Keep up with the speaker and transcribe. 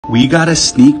We got a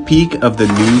sneak peek of the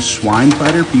new Swine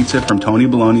Fighter Pizza from Tony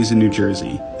Boloney's in New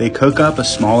Jersey. They cook up a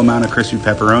small amount of crispy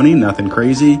pepperoni, nothing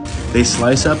crazy. They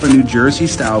slice up a New Jersey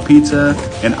style pizza,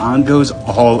 and on goes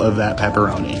all of that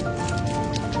pepperoni.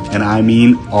 And I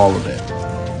mean all of it.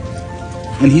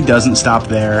 And he doesn't stop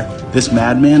there. This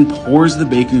madman pours the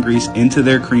bacon grease into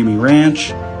their creamy ranch,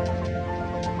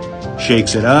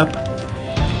 shakes it up,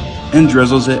 and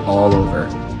drizzles it all over.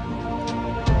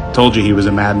 Told you he was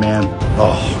a madman.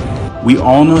 Oh. We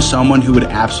all know someone who would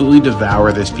absolutely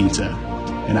devour this pizza,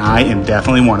 and I am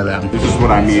definitely one of them. This is what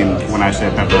I mean when I say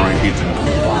pepperoni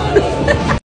pizza.